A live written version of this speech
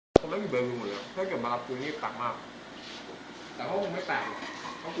เบอร์กูหมดแล้วถ้าเกิดมารับกูนี่ตักมากแต่ว่าคงไม่แปลกหรอก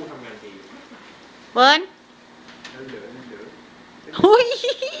เพราะกูทำงานดี เบิร์น นั่นเหลือ หุ้ย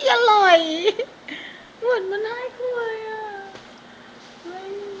อร่อยเหมือนมันให้คุยอ่ะ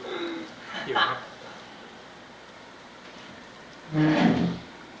เดี๋ยวครับ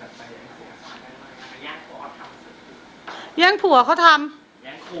จัดไปอย่างเสียสารได้มากย่างขอทำ แย่งผัวเขาท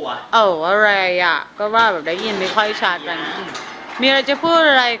ยังครัว ำอะไรอ่ะ ก็ว่าแบบได้ยินไม่ค่อยชัดกัน มีอะไรจะพูด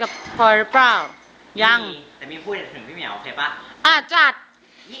อะไรกับพลอยหรือเปล่า ยัง แต่มีพูดถึงพี่เหมียวโอเคปะ จัด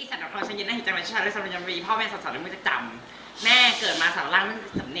นี่สัตว์ของฉันยินได้เห็นจังเลยชาติและสำหรับยังมีพ่อแม่สอนๆแล้วมึงจะจำแม่เกิดมาสารล่างไม่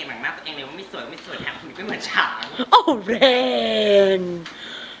สำเนียงหนังหน้าตัวเองเลยว่าไม่สวยแถมคุณก็เหมือนฉาง โอ้แรง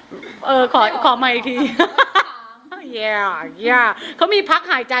ขอใหม่อีกที yeah เขามีพัก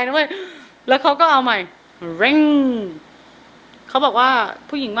หายใจนะเว้ย แล้วเขาก็เอาใหม่เร่งเขาบอกว่า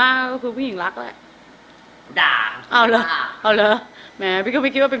ผู้หญิงมากก็คือผู้หญิงรักแหละ ด่า เอาเลยแหมพี่ก็ไม่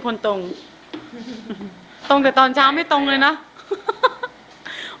คิดว่าเป็นคนตรง ตรงแต่ตอนเช้าไม่ตรงเลยนะ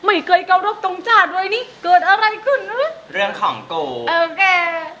ไม่เคยเคารพตรงชาติเลยนี่เกิดอะไรขึ้นนะ เรื่องของกู โอเค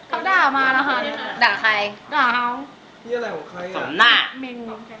เขาด่ามานะคะ ด่าใคร ด่าเขา นี่อะไรของใคร ส อ่ะ มหน้า เมง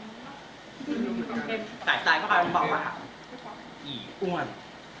สายตายก็คอยบอกว่าอีอ้วน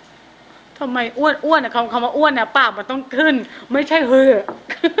ทำไมอ้วนอ่ะคำว่าอ้วนเนี่ยปากมันต้องขึ้น ไม่ใช่เฮอ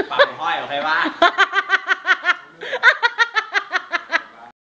ปากห้อยโอเคปะ